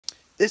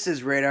This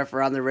is Radar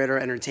for On the Radar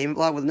Entertainment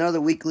Blog with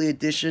another weekly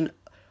edition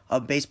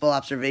of Baseball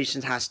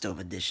Observations Hot Stove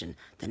Edition.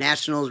 The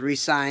Nationals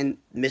re-signed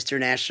Mr.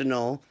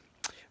 National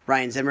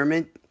Ryan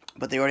Zimmerman,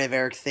 but they already have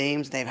Eric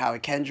Thames, they have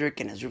Howard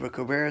Kendrick, and Azuba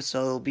Cabrera,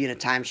 so they'll be in a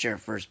timeshare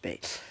at first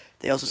base.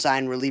 They also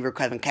signed reliever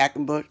Kevin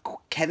Quackenbush,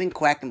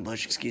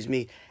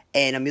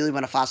 and Emilio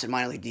Bonifacio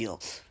minor league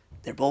deal.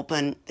 Their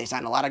bullpen, they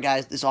signed a lot of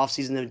guys this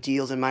offseason of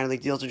deals and minor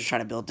league deals. They're just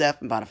trying to build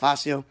depth. And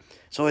Bonifacio,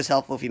 it's always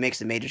helpful if he makes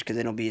the majors because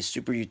then he'll be a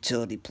super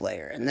utility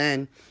player. And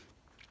then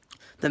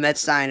the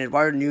Mets signed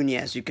Eduardo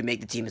Nunez, who can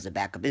make the team as a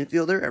backup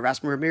infielder,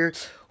 Erasmo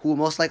Ramirez, who will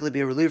most likely be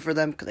a reliever for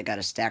them because they got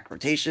a stacked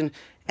rotation.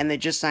 And they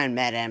just signed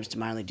Matt Adams to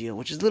minor league deal,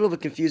 which is a little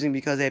bit confusing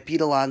because they have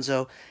Pete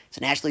Alonso. It's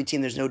a National League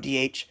team. There's no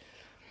DH.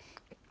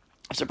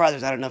 I'm surprised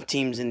there's not enough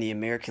teams in the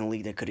American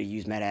League that could have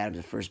used Matt Adams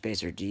at first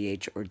base or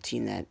DH, or a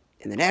team that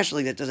in the National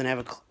League that doesn't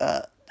have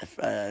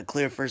a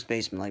clear first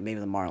baseman, like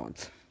maybe the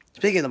Marlins.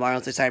 Speaking of the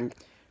Marlins, they signed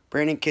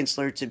Brandon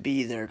Kintzler to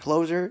be their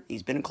closer.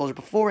 He's been a closer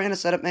before and a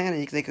setup man,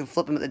 and they can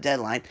flip him at the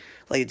deadline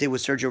like they did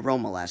with Sergio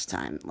Romo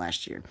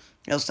last year.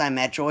 They also signed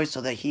Matt Joyce so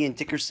that he and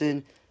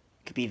Dickerson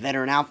could be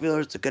veteran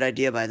outfielders. It's a good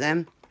idea by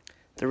them.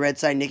 The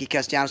Reds signed Nicky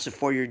Castellanos to a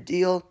 4-year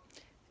deal,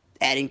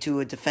 adding to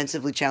a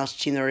defensively challenged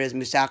team that already has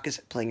Moustakas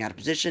playing out of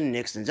position, and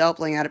Nick Senzel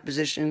playing out of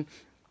position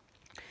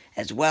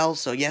as well.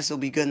 So, yes, he'll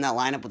be good in that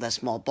lineup with that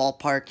small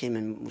ballpark, him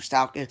and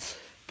Moustakas.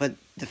 But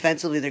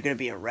defensively, they're going to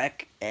be a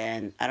wreck,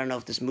 and I don't know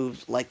if this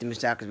move, like the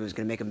Moustakas move, is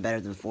going to make them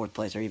better than fourth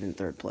place or even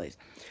third place.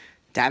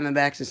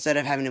 Diamondbacks, instead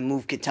of having to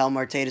move Ketel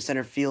Marte to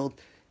center field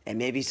and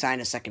maybe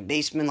sign a second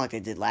baseman like they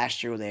did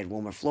last year where they had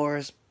Wilmer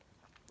Flores,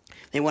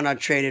 they went on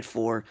traded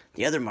for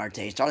the other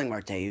Marte, Starling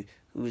Marte,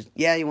 who's,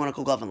 yeah, you want to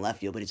go glove in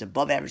left field, but he's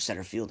above average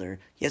center fielder.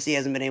 Yes, he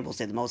hasn't been able to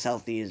stay the most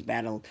healthy. He's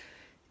battled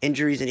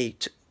injuries, and he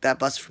got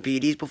busted for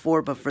PEDs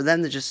before, but for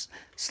them to just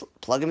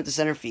plug him into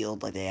center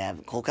field like they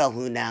have Cole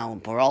Calhoun now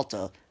and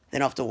Peralta, they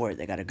don't have to worry.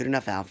 They got a good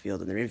enough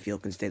outfield, and their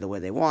infield can stay the way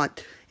they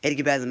want, and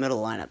get back in the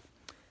middle of the lineup.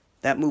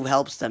 That move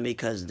helps them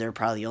because they're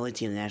probably the only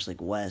team in the National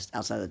League West,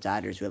 outside of the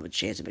Dodgers, who have a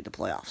chance to make the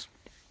playoffs.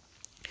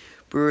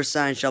 Brewers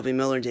signed Shelby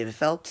Miller and David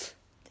Phelps.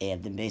 They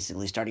have them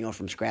basically starting off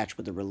from scratch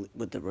with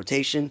the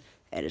rotation,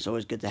 and it's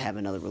always good to have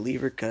another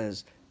reliever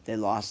because they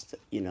lost,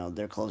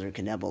 their closer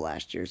Knebel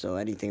last year, so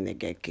anything they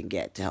can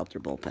get to help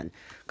their bullpen.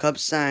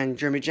 Cubs signed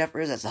Jeremy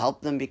Jeffress. That's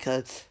helped them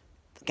because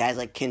guys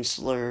like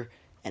Kintzler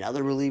and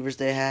other relievers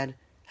they had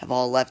have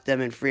all left them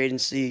in free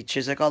agency.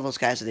 Chiswick, all those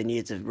guys that they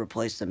needed to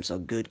replace them. So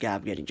good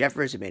job getting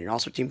Jeffress. He made an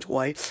All-Star team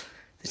twice.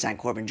 They signed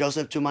Corbin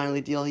Joseph to a minor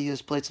league deal. He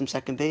has played some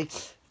second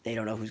base. They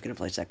don't know who's going to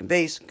play second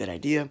base. Good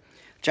idea.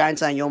 Giants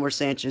signed Yomer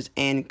Sanchez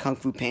and Kung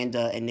Fu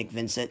Panda and Nick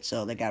Vincent.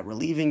 So they got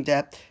relieving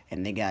depth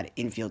and they got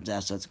infield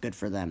depth. So it's good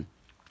for them.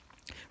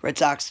 Red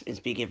Sox, and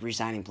speaking of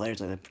re-signing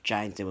players like the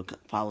Giants did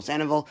with Pablo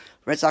Sandoval,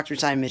 Red Sox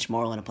re-signed Mitch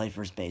Moreland to play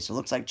first base. So it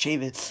looks like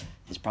Chavis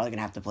is probably going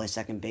to have to play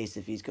second base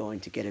if he's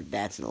going to get at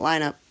bats in the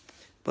lineup.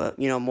 But,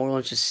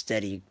 Moreland's just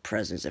steady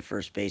presence at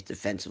first base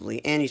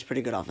defensively, and he's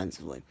pretty good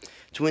offensively.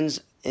 Twins,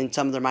 in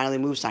some of their minor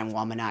league moves, signed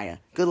Wamanaya.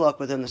 Good luck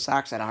with him. The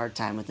Sox had a hard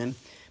time with him.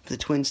 But the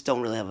Twins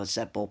don't really have a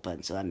set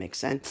bullpen, so that makes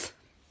sense.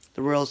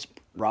 The Royals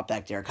brought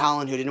back Derek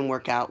Holland, who didn't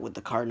work out with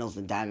the Cardinals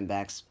and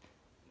Diamondbacks.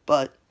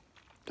 But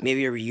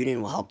maybe a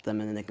reunion will help them,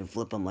 and then they can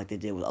flip them like they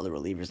did with other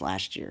relievers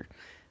last year.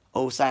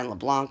 signed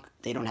LeBlanc.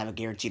 They don't have a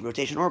guaranteed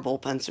rotation or a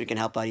bullpen, so he can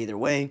help out either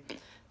way.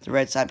 The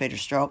Reds signed Pedro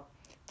Strop.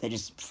 They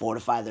just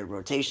fortify their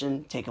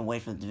rotation, take away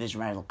from the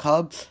division rival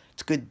Cubs.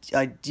 It's a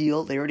good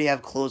deal. They already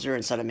have closer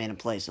and seventh man in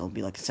place, so it'll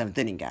be like a seventh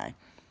inning guy.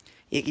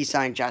 Yankees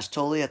signed Josh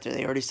Tolley after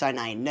they already signed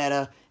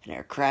Iannetta and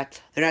Eric Kratz.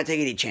 They're not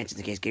taking any chances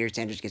in case Gary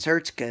Sanders gets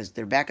hurt because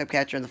their backup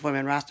catcher on the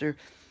four-man roster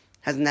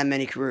hasn't that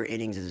many career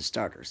innings as a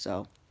starter,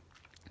 so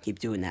keep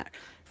doing that.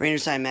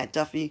 Rangers signed Matt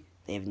Duffy.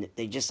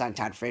 They just signed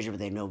Todd Frazier, but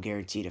they have no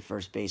guarantee to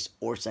first base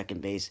or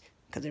second base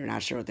because they're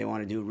not sure what they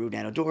want to do.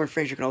 Rudan Odor and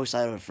Frazier can always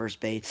slide over to first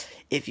base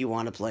if you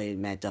want to play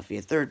Matt Duffy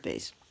at third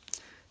base.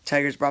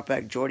 Tigers brought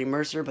back Jordy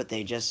Mercer, but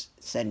they just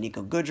said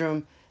Nico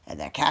Goodrum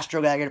and that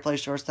Castro guy got to play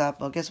shortstop.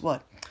 Well, guess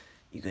what?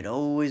 You could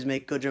always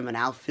make Goodrum an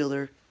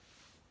outfielder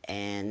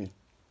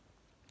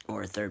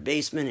or a third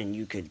baseman, and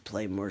you could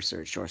play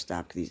Mercer at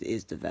shortstop because he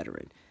is the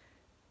veteran.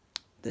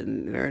 The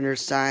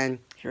Mariners signed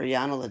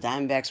Hirayano, the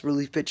Diamondbacks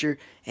relief pitcher,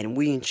 and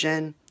Wei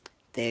Chen.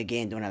 They,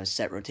 again, don't have a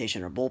set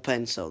rotation or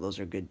bullpen, so those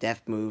are good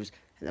depth moves.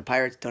 And the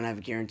Pirates don't have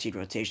a guaranteed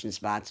rotation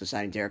spot, so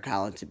signing Derek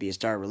Holland to be a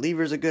star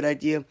reliever is a good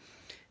idea.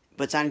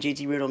 But signing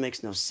JT Riddle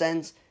makes no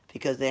sense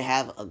because they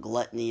have a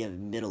gluttony of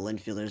middle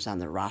infielders on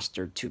the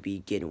roster to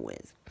begin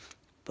with.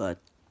 But,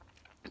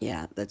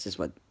 yeah, that's just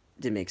what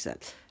didn't make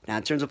sense. Now,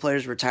 in terms of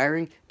players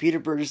retiring, Peter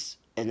Burgess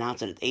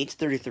announced that at age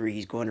 33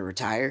 he's going to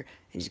retire,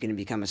 and he's going to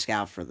become a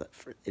scout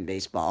in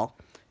baseball.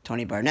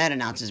 Tony Barnett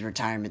announced his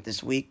retirement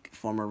this week,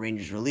 former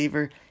Rangers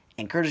reliever.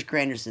 And Curtis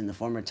Granderson, the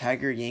former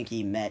Tiger,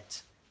 Yankee,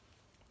 Met,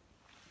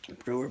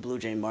 Brewer, Blue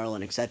Jay,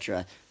 Marlin,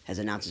 etc., has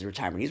announced his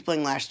retirement. He was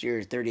playing last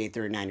year, 38,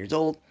 39 years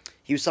old.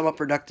 He was somewhat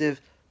productive,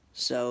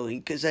 so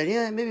he said,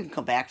 yeah, maybe he can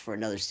come back for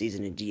another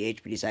season in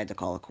DH, but he decided to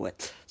call it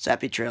quit. So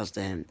happy trails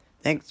to him.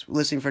 Thanks for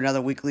listening for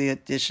another weekly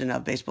edition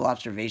of Baseball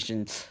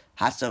Observation,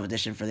 Hot Stove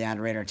edition for the On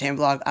Radar Tan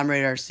Blog. I'm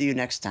Radar. See you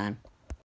next time.